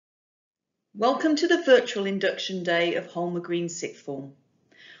Welcome to the virtual induction day of Holmer Green Sixth Form.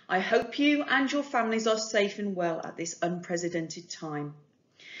 I hope you and your families are safe and well at this unprecedented time.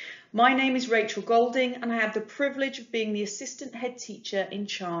 My name is Rachel Golding and I have the privilege of being the assistant head teacher in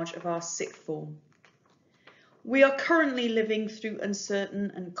charge of our sixth form. We are currently living through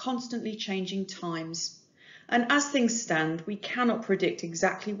uncertain and constantly changing times, and as things stand, we cannot predict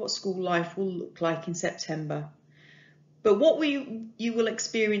exactly what school life will look like in September. But what you will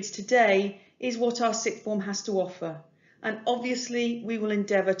experience today is what our sixth form has to offer, and obviously we will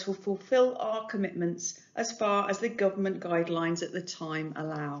endeavour to fulfil our commitments as far as the government guidelines at the time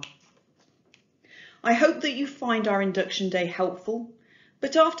allow. I hope that you find our induction day helpful,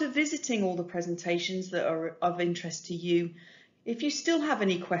 but after visiting all the presentations that are of interest to you, if you still have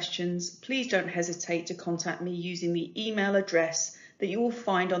any questions, please don't hesitate to contact me using the email address that you will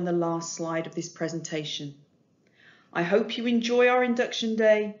find on the last slide of this presentation. I hope you enjoy our induction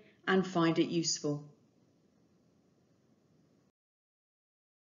day and find it useful.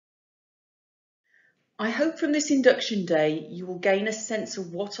 I hope from this induction day you will gain a sense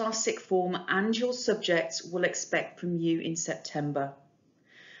of what our sixth form and your subjects will expect from you in September.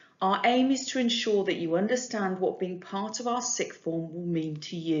 Our aim is to ensure that you understand what being part of our sixth form will mean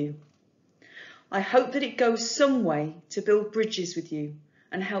to you. I hope that it goes some way to build bridges with you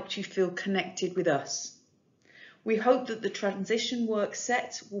and help you feel connected with us. We hope that the transition work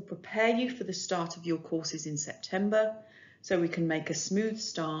set will prepare you for the start of your courses in September, so we can make a smooth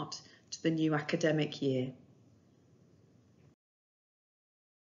start to the new academic year.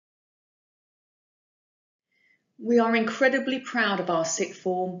 We are incredibly proud of our sixth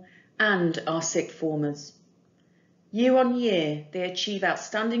form and our sixth formers. Year on year, they achieve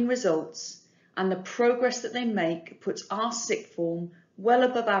outstanding results, and the progress that they make puts our sixth form well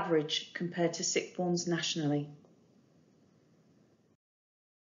above average compared to sixth forms nationally.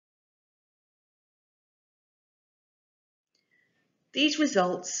 These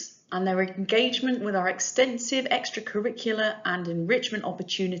results and their engagement with our extensive extracurricular and enrichment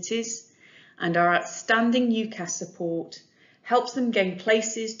opportunities and our outstanding UCAS support helps them gain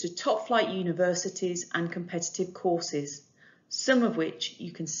places to top flight universities and competitive courses, some of which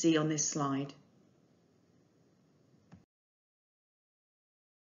you can see on this slide.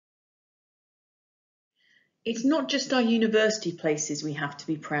 It's not just our university places we have to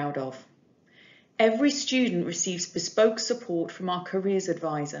be proud of. Every student receives bespoke support from our careers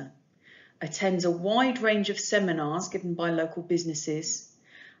advisor, attends a wide range of seminars given by local businesses,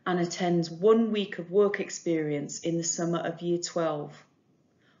 and attends 1 week of work experience in the summer of Year 12.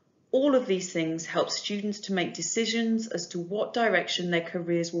 All of these things help students to make decisions as to what direction their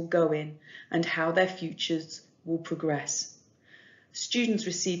careers will go in and how their futures will progress. Students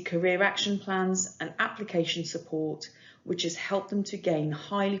receive career action plans and application support, which has helped them to gain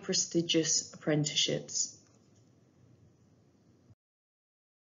highly prestigious apprenticeships.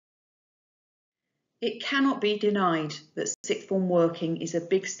 It cannot be denied that sixth form working is a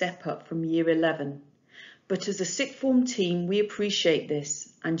big step up from Year 11, but as a sixth form team we appreciate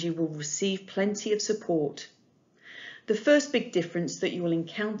this and you will receive plenty of support. The first big difference that you will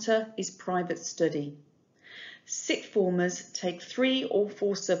encounter is private study. Sixth formers take 3 or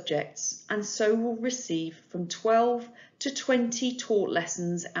 4 subjects and so will receive from 12 to 20 taught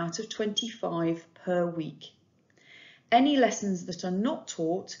lessons out of 25 per week. Any lessons that are not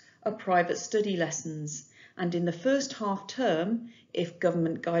taught are private study lessons, and in the first half term, if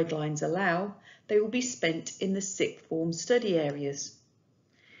government guidelines allow, they will be spent in the sixth form study areas.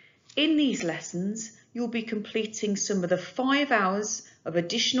 In these lessons, you'll be completing some of the 5 hours of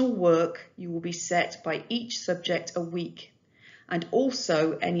additional work you will be set by each subject a week, and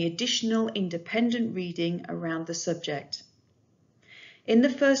also any additional independent reading around the subject. In the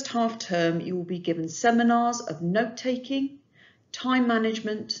first half term, you will be given seminars of note-taking, time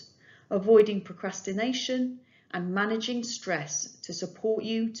management, avoiding procrastination, and managing stress to support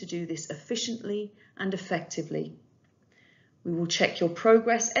you to do this efficiently and effectively. We will check your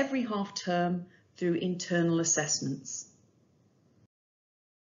progress every half term through internal assessments.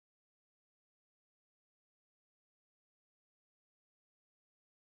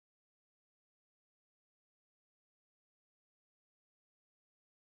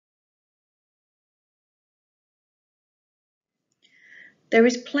 There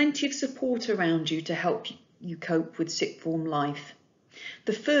is plenty of support around you to help you cope with sixth form life.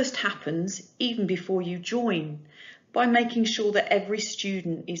 The first happens even before you join, by making sure that every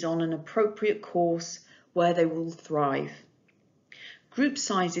student is on an appropriate course where they will thrive. Group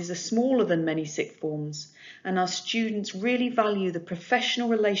sizes are smaller than many sixth forms, and our students really value the professional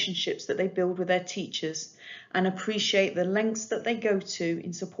relationships that they build with their teachers and appreciate the lengths that they go to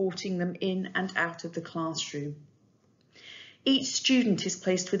in supporting them in and out of the classroom. Each student is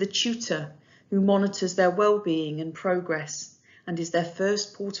placed with a tutor who monitors their well-being and progress and is their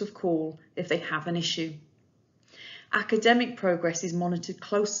first port of call if they have an issue. Academic progress is monitored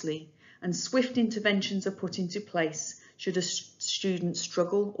closely and swift interventions are put into place should a student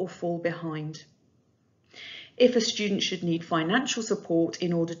struggle or fall behind. If a student should need financial support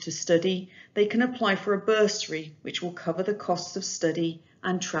in order to study, they can apply for a bursary which will cover the costs of study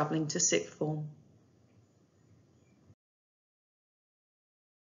and travelling to sixth form.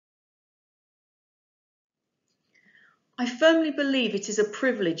 I firmly believe it is a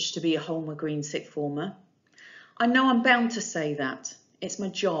privilege to be a Holmer Green sixth former. I know I'm bound to say that, it's my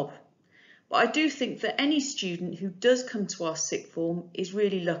job. But I do think that any student who does come to our sixth form is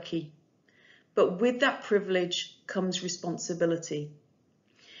really lucky. But with that privilege comes responsibility.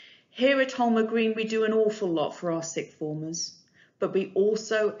 Here at Holmer Green, we do an awful lot for our sixth formers, but we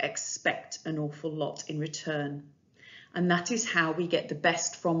also expect an awful lot in return. And that is how we get the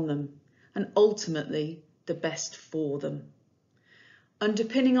best from them, and ultimately the best for them.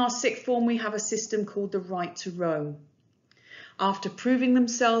 Underpinning our sixth form, we have a system called the Right to Roam. After proving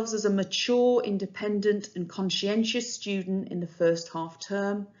themselves as a mature, independent and conscientious student in the first half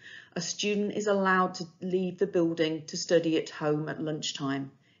term, a student is allowed to leave the building to study at home at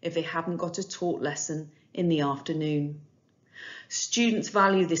lunchtime if they haven't got a taught lesson in the afternoon. Students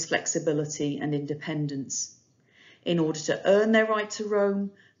value this flexibility and independence. In order to earn their right to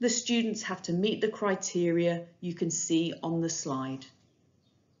roam, the students have to meet the criteria you can see on the slide.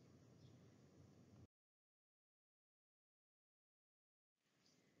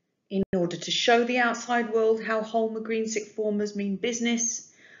 In order to show the outside world how Holmer Green sixth formers mean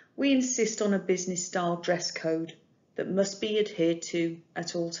business, we insist on a business style dress code that must be adhered to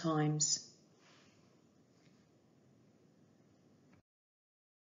at all times.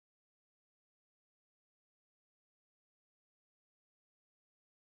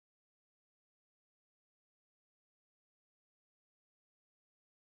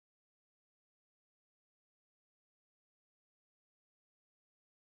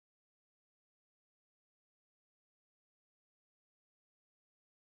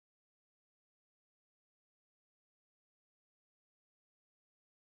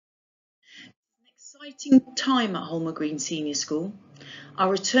 Exciting time at Holmer Green Senior School.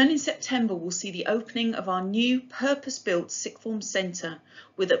 Our return in September will see the opening of our new purpose-built sixth form centre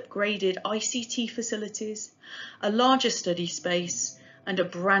with upgraded ICT facilities, a larger study space and a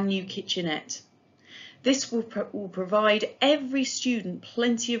brand new kitchenette. This will provide every student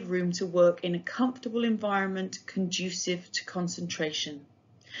plenty of room to work in a comfortable environment conducive to concentration.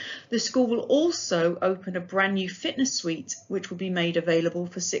 The school will also open a brand new fitness suite which will be made available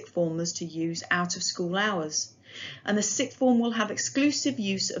for sixth formers to use out of school hours, and the sixth form will have exclusive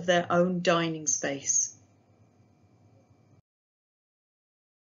use of their own dining space.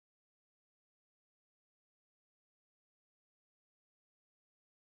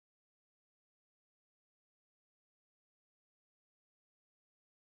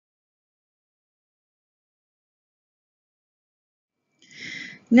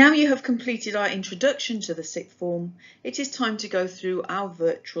 Now you have completed our introduction to the sixth form, it is time to go through our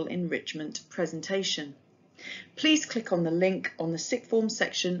virtual enrichment presentation. Please click on the link on the sixth form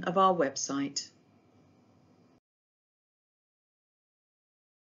section of our website.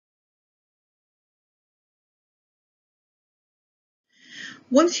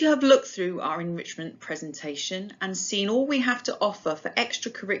 Once you have looked through our enrichment presentation and seen all we have to offer for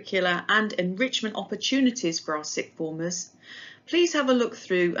extracurricular and enrichment opportunities for our sixth formers, please have a look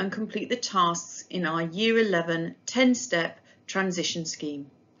through and complete the tasks in our Year 11 10-step transition scheme.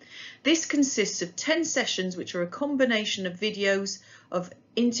 This consists of 10 sessions which are a combination of videos of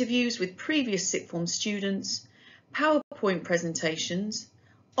interviews with previous sixth form students, PowerPoint presentations,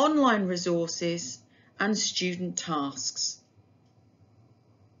 online resources and student tasks.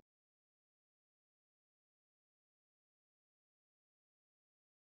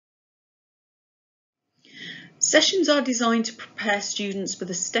 Sessions are designed to prepare students for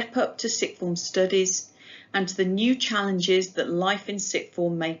the step up to sixth form studies and to the new challenges that life in sixth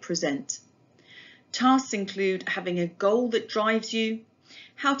form may present. Tasks include having a goal that drives you,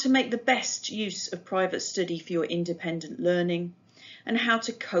 how to make the best use of private study for your independent learning, and how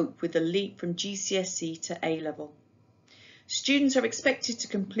to cope with the leap from GCSE to A-level. Students are expected to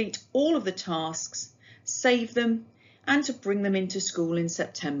complete all of the tasks, save them, and to bring them into school in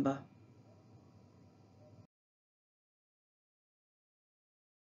September.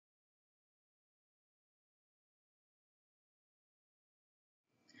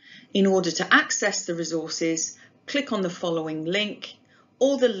 In order to access the resources, click on the following link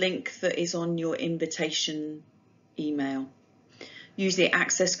or the link that is on your invitation email. Use the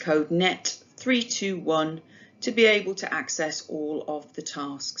access code NET321 to be able to access all of the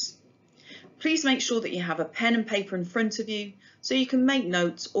tasks. Please make sure that you have a pen and paper in front of you so you can make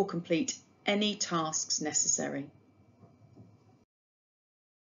notes or complete any tasks necessary.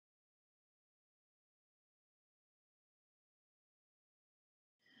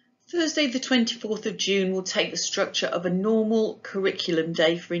 Thursday the 24th of June will take the structure of a normal curriculum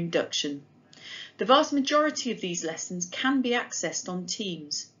day for induction. The vast majority of these lessons can be accessed on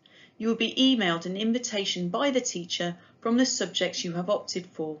Teams. You will be emailed an invitation by the teacher from the subjects you have opted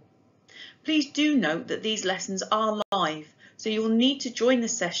for. Please do note that these lessons are live, so you will need to join the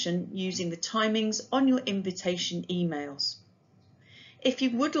session using the timings on your invitation emails. If you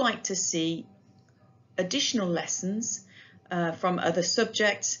would like to see additional lessons from other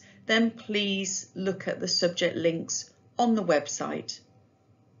subjects, then please look at the subject links on the website.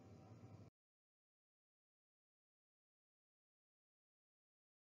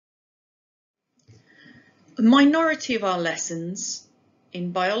 A minority of our lessons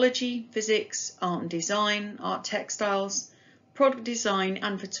in biology, physics, art and design, art textiles, product design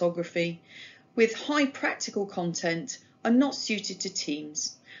and photography with high practical content are not suited to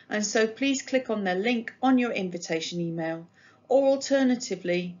Teams, and so please click on the link on your invitation email, or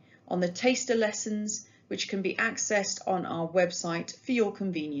alternatively on the taster lessons, which can be accessed on our website for your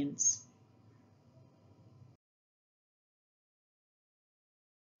convenience.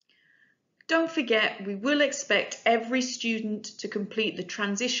 Don't forget, we will expect every student to complete the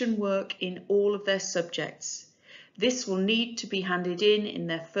transition work in all of their subjects. This will need to be handed in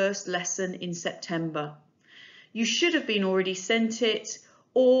their first lesson in September. You should have been already sent it,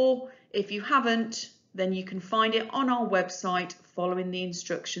 or if you haven't, then you can find it on our website following the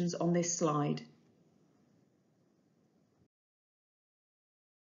instructions on this slide.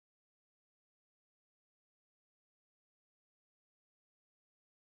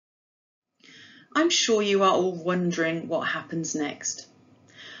 I'm sure you are all wondering what happens next.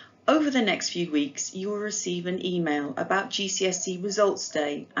 Over the next few weeks, you will receive an email about GCSE Results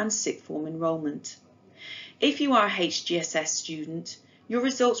Day and Sixth Form enrolment. If you are a HGSS student, your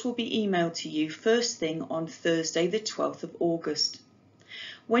results will be emailed to you first thing on Thursday the 12th of August.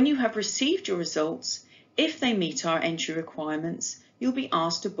 When you have received your results, if they meet our entry requirements, you'll be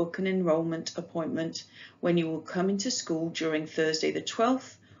asked to book an enrolment appointment when you will come into school during Thursday the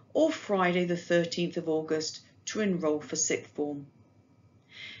 12th or Friday the 13th of August to enrol for Sixth Form.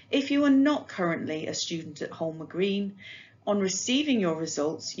 If you are not currently a student at Holmer Green, on receiving your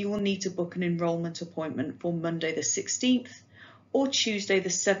results, you will need to book an enrolment appointment for Monday the 16th or Tuesday the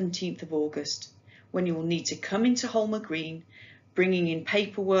 17th of August, when you will need to come into Holmer Green, bringing in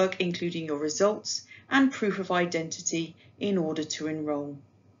paperwork including your results and proof of identity in order to enrol.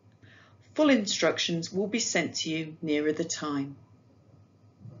 Full instructions will be sent to you nearer the time.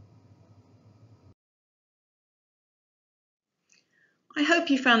 I hope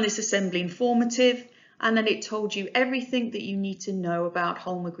you found this assembly informative and that it told you everything that you need to know about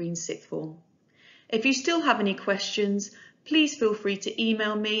Holmer Green Sixth Form. If you still have any questions, please feel free to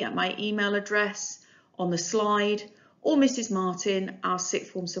email me at my email address on the slide, or Mrs. Martin, our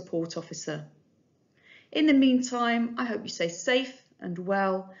Sixth Form Support Officer. In the meantime, I hope you stay safe and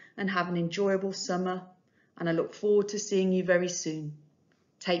well and have an enjoyable summer, and I look forward to seeing you very soon.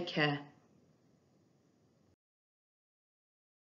 Take care.